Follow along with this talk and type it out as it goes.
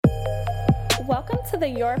Welcome to the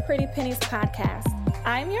Your Pretty Pennies podcast.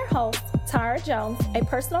 I'm your host, Tara Jones, a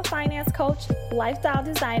personal finance coach, lifestyle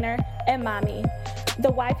designer, and mommy.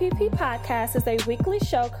 The YPP podcast is a weekly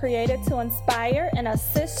show created to inspire and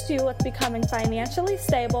assist you with becoming financially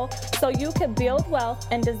stable so you can build wealth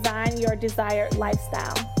and design your desired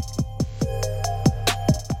lifestyle.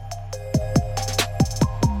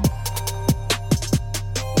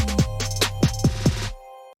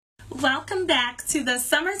 Welcome back to the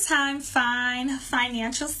Summertime Fine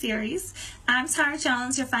Financial Series. I'm Tara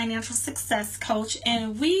Jones, your financial success coach,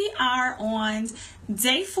 and we are on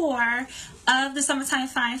day 4 of the Summertime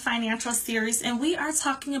Fine Financial Series, and we are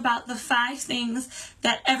talking about the 5 things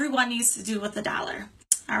that everyone needs to do with a dollar.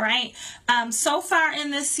 All right. So far in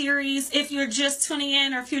this series, if you're just tuning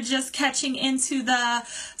in or if you're just catching into the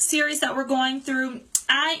series that we're going through,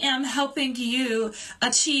 I am helping you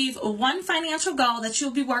achieve one financial goal that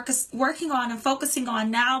you'll be working on and focusing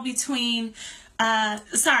on now between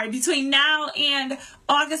now and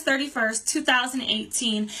August 31st,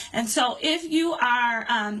 2018. And so if you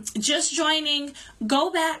are just joining,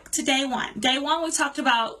 go back to day 1. Day 1, we talked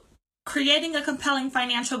about creating a compelling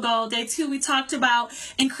financial goal. Day 2, we talked about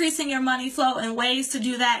increasing your money flow and ways to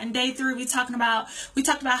do that. And day 3, we talked about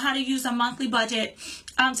how to use a monthly budget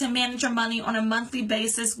to manage your money on a monthly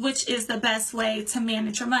basis, which is the best way to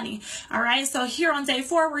manage your money. All right. So here on day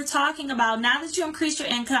 4, we're talking about now that you increase your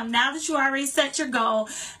income, now that you already set your goal,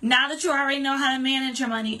 now that you already know how to manage your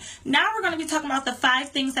money. Now we're going to be talking about the 5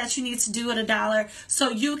 things that you need to do with a dollar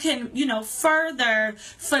so you can, further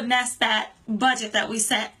finesse that budget that we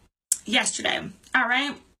set yesterday. All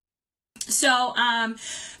right. So,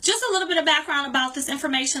 just a little bit of background about this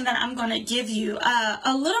information that I'm going to give you.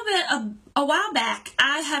 A while back,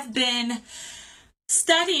 I have been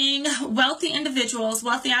studying wealthy individuals,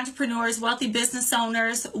 wealthy entrepreneurs, wealthy business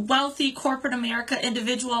owners, wealthy corporate America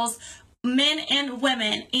individuals, men and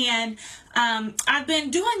women. And I've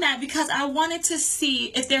been doing that because I wanted to see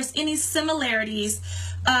if there's any similarities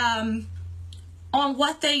on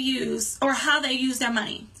what they use or how they use their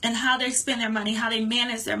money and how they spend their money, how they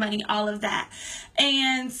manage their money, all of that.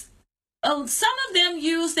 And some of them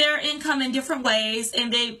use their income in different ways,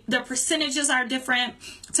 and the percentages are different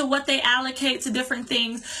to what they allocate to different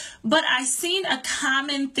things. But I've seen a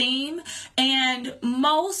common theme, and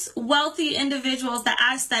most wealthy individuals that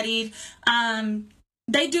I studied,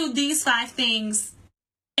 they do these 5 things.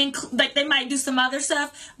 Like they might do some other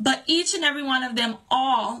stuff, but each and every one of them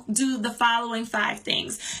all do the following 5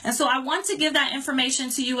 things. And so I want to give that information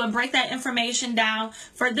to you and break that information down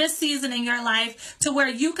for this season in your life to where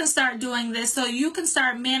you can start doing this so you can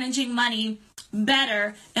start managing money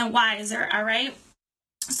better and wiser. All right.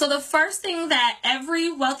 So the first thing that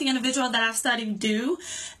every wealthy individual that I've studied do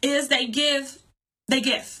is they give.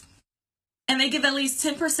 And they give at least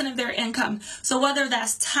 10% of their income. So whether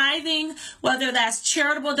that's tithing, whether that's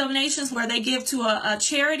charitable donations where they give to a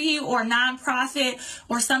charity or nonprofit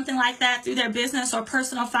or something like that through their business or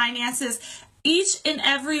personal finances, each and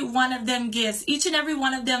every one of them gives. Each and every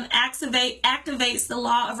one of them activates the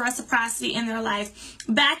law of reciprocity in their life.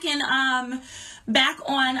 Back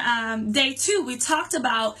on day 2, we talked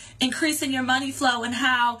about increasing your money flow and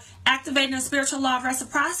how activating the spiritual law of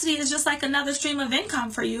reciprocity is just like another stream of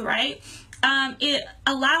income for you, right? It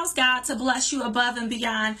allows God to bless you above and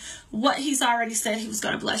beyond what he's already said he was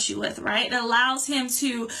going to bless you with, right? It allows him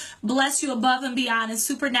to bless you above and beyond and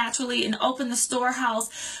supernaturally and open the storehouse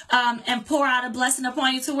and pour out a blessing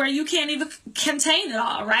upon you to where you can't even contain it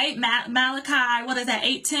all, right? Malachi,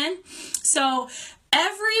 8:10? So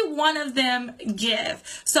every one of them give.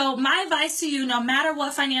 So my advice to you, no matter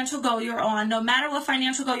what financial goal you're on, no matter what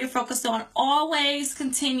financial goal you're focused on, always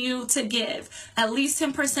continue to give at least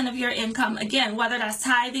 10% of your income. Again, whether that's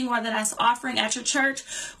tithing, whether that's offering at your church,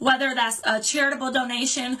 whether that's a charitable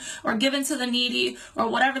donation or giving to the needy or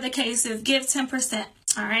whatever the case is, give 10%.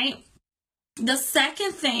 All right. The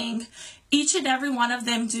second thing each and every one of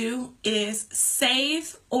them do is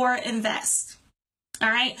save or invest. All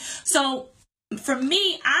right. So for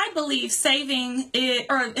me, I believe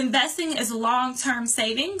investing is long-term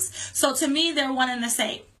savings. So to me, they're one and the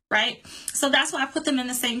same, right? So that's why I put them in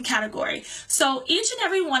the same category. So each and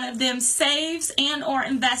every one of them saves and or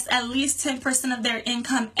invests at least 10% of their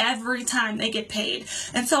income every time they get paid.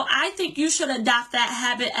 And so I think you should adopt that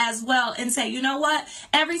habit as well and say, you know what?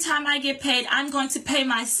 Every time I get paid, I'm going to pay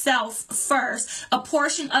myself first a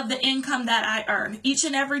portion of the income that I earn. Each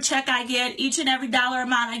and every check I get, each and every dollar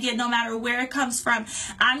amount I get, no matter where it comes from,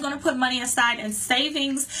 I'm going to put money aside in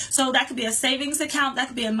savings. So that could be a savings account, that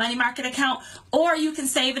could be a money market account, or you can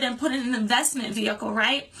save it and put it in an investment vehicle,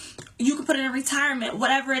 right? You can put it in retirement,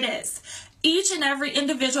 whatever it is. Each and every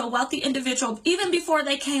individual, wealthy individual, even before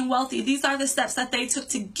they came wealthy, these are the steps that they took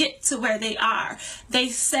to get to where they are. They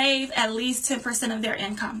save at least 10% of their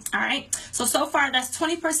income. All right. So far, that's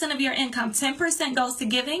 20% of your income. 10% goes to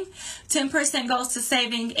giving, 10% goes to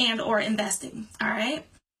saving and or investing. All right.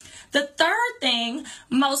 The third thing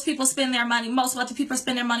most wealthy people spend their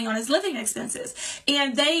money on is living expenses.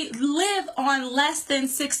 And they live on less than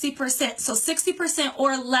 60%. So 60%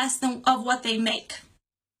 or less than of what they make.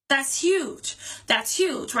 That's huge. That's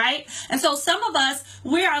huge, right? And so some of us,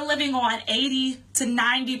 we are living on 80 to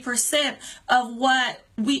 90% of what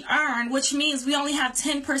we earn, which means we only have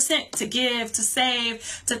 10% to give, to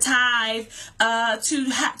save, to tithe,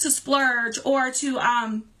 to splurge, or to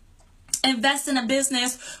invest in a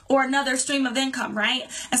business or another stream of income, right?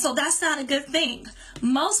 And so that's not a good thing.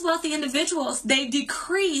 Most wealthy individuals, they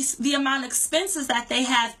decrease the amount of expenses that they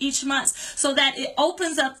have each month so that it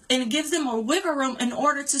opens up and it gives them a wiggle room in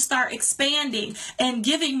order to start expanding and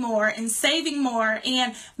giving more and saving more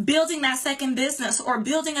and building that second business or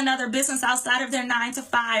building another business outside of their 9 to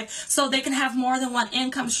 5 so they can have more than one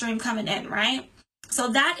income stream coming in, right? So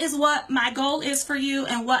that is what my goal is for you,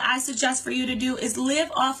 and what I suggest for you to do is live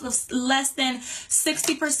off of less than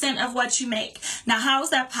 60% of what you make. Now, how is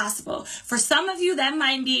that possible? For some of you, that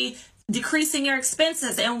might be decreasing your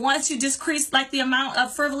expenses. And once you decrease like the amount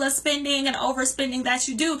of frivolous spending and overspending that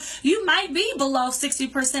you do, you might be below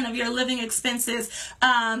 60% of your living expenses,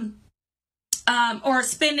 or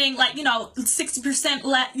spending 60%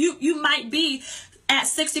 less. You might be at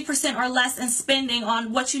 60% or less in spending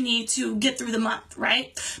on what you need to get through the month,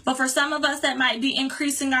 right? But for some of us, that might be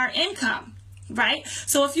increasing our income, right?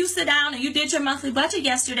 So if you sit down and you did your monthly budget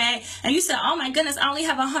yesterday and you said, oh my goodness, I only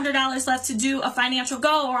have $100 left to do a financial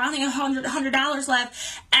goal, or I only have $100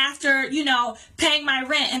 left after, paying my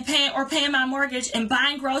rent and paying my mortgage and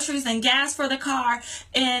buying groceries and gas for the car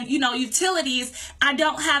and, utilities, I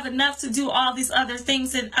don't have enough to do all these other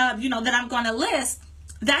things that, that I'm going to list.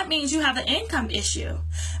 That means you have an income issue.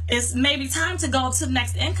 It's maybe time to go to the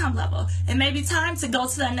next income level. It may be time to go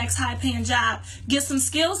to that next high-paying job, get some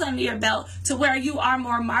skills under your belt to where you are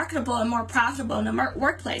more marketable and more profitable in the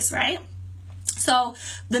workplace, right? So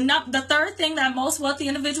the third thing that most wealthy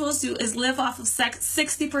individuals do is live off of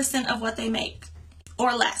 60% of what they make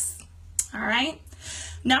or less. All right?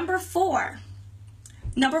 Number four,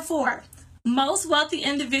 most wealthy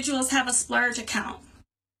individuals have a splurge account,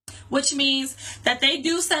 which means that they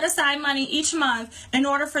do set aside money each month in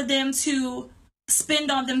order for them to spend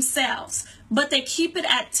on themselves, but they keep it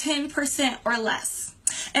at 10% or less.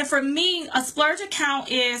 And for me, a splurge account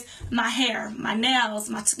is my hair, my nails,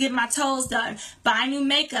 get my toes done, buy new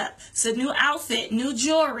makeup, so new outfit, new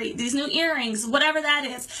jewelry, these new earrings, whatever that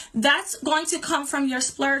is. That's going to come from your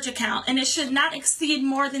splurge account, and it should not exceed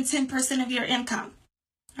more than 10% of your income.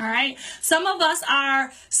 All right? Some of us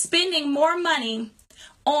are spending more money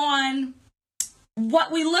on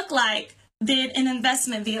what we look like than in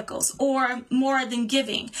investment vehicles, or more than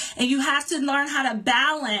giving. And you have to learn how to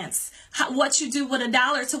balance what you do with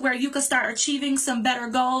 $1 to where you can start achieving some better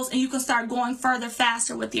goals and you can start going further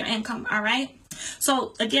faster with your income. All right.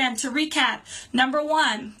 So again, to recap, number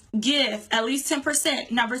one, give at least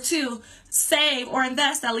 10%. Number two, save or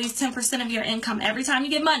invest at least 10% of your income. Every time you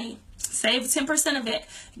get money, save 10% of it,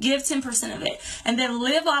 give 10% of it, and then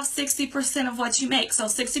live off 60% of what you make. So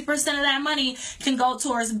 60% of that money can go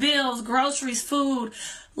towards bills, groceries, food,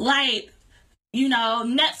 light,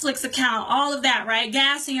 Netflix account, all of that, right?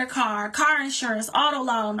 Gas in your car insurance, auto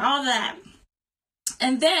loan, all of that.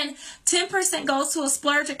 And then 10% goes to a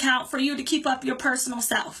splurge account for you to keep up your personal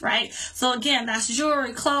self, right? So again, that's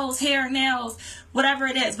jewelry, clothes, hair, nails, whatever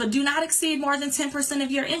it is. But do not exceed more than 10% of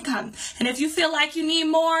your income. And if you feel like you need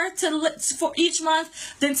more for each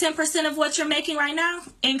month than 10% of what you're making right now,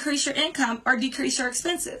 increase your income or decrease your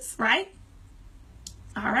expenses, right?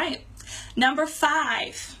 All right. Number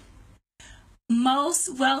 5.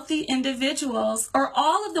 Most wealthy individuals, or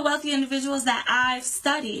all of the wealthy individuals that I've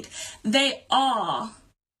studied, they all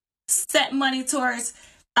set money towards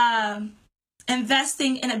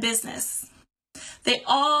investing in a business. They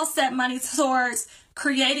all set money towards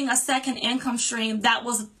creating a second income stream that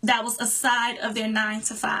was aside of their 9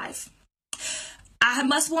 to 5. I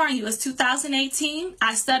must warn you, it's 2018.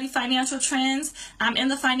 I study financial trends. I'm in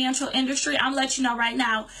the financial industry. I'm letting you know right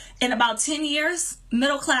now, in about 10 years,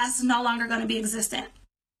 middle class is no longer going to be existent.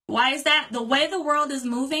 Why is that? The way the world is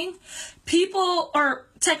moving,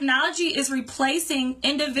 technology is replacing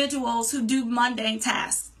individuals who do mundane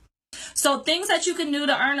tasks. So things that you can do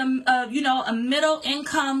to earn a middle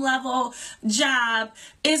income level job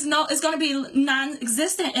is going to be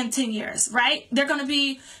non-existent in 10 years, right? They're going to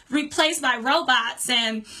be replaced by robots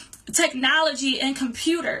and technology and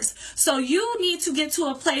computers. So you need to get to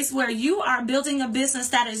a place where you are building a business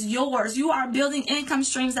that is yours. You are building income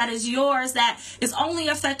streams that is yours, that is only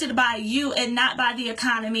affected by you and not by the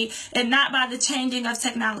economy and not by the changing of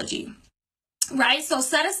technology. Right? So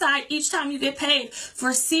set aside each time you get paid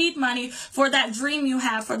for seed money, for that dream you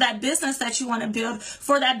have, for that business that you want to build,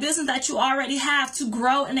 for that business that you already have, to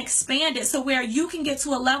grow and expand it, so where you can get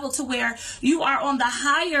to a level to where you are on the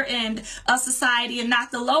higher end of society and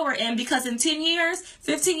not the lower end. Because in 10 years,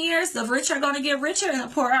 15 years, the rich are going to get richer and the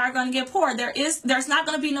poor are going to get poor. There's not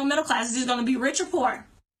going to be no middle class. It's just going to be rich or poor.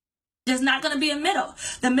 There's not going to be a middle.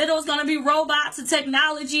 The middle is going to be robots and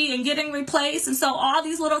technology and getting replaced. And so all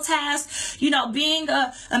these little tasks, being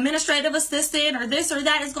a administrative assistant or this or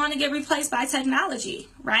that is going to get replaced by technology,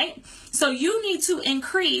 right? So you need to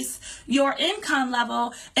increase your income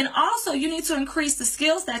level, and also you need to increase the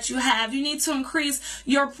skills that you have. You need to increase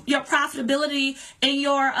your profitability and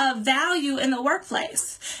your value in the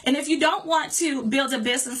workplace. And if you don't want to build a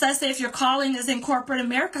business, let's say if your calling is in corporate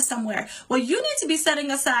America somewhere, well, you need to be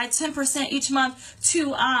setting aside 10% each month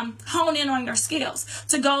to hone in on your skills,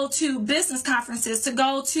 to go to business conferences, to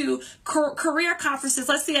go to career conferences.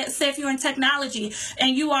 Let's say if you're in technology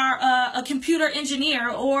and you are a computer engineer,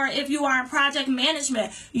 or if you are in project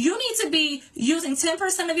management, you need to be using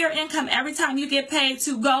 10% of your income every time you get paid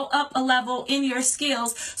to go up a level in your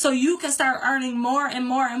skills, so you can start earning more and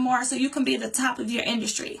more and more, so you can be at the top of your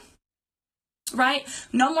industry. Right?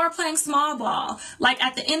 No more playing small ball. Like,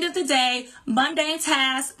 at the end of the day, mundane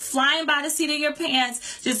tasks, flying by the seat of your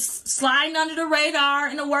pants, just sliding under the radar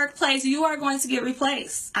in the workplace, you are going to get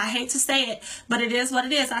replaced. I hate to say it, but it is what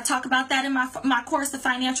it is. I talk about that in my course, The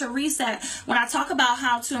Financial Reset, when I talk about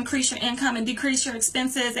how to increase your income and decrease your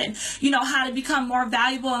expenses, and how to become more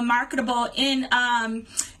valuable and marketable in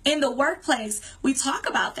the workplace. We talk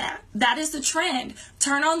about that. That is the trend.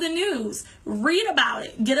 Turn on the news, read about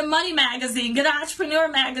it, get a money magazine, get an entrepreneur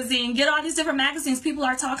magazine, get all these different magazines. People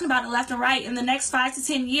are talking about it left and right. In the next 5 to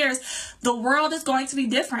 10 years, the world is going to be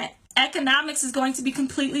different. Economics is going to be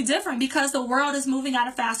completely different, because the world is moving at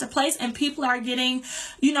a faster pace and people are getting,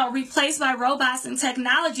 replaced by robots, and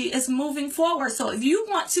technology is moving forward. So if you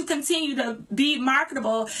want to continue to be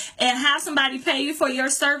marketable and have somebody pay you for your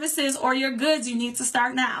services or your goods, you need to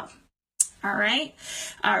start now. All right.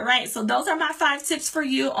 So those are my 5 tips for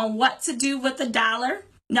you on what to do with the dollar.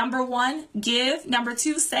 Number 1, give. Number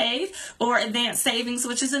 2, save, or advanced savings,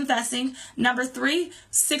 which is investing. Number 3,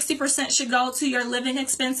 60% should go to your living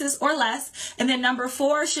expenses or less. And then number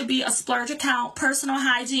 4 should be a splurge account, personal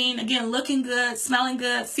hygiene, again, looking good, smelling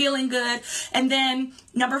good, feeling good. And then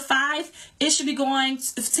number 5, it should be going,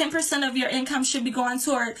 10% of your income should be going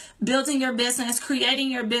toward building your business, creating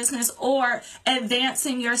your business, or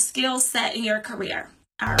advancing your skill set in your career.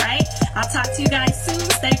 All right. I'll talk to you guys soon.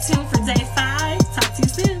 Stay tuned for day 5. Talk to you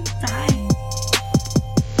soon.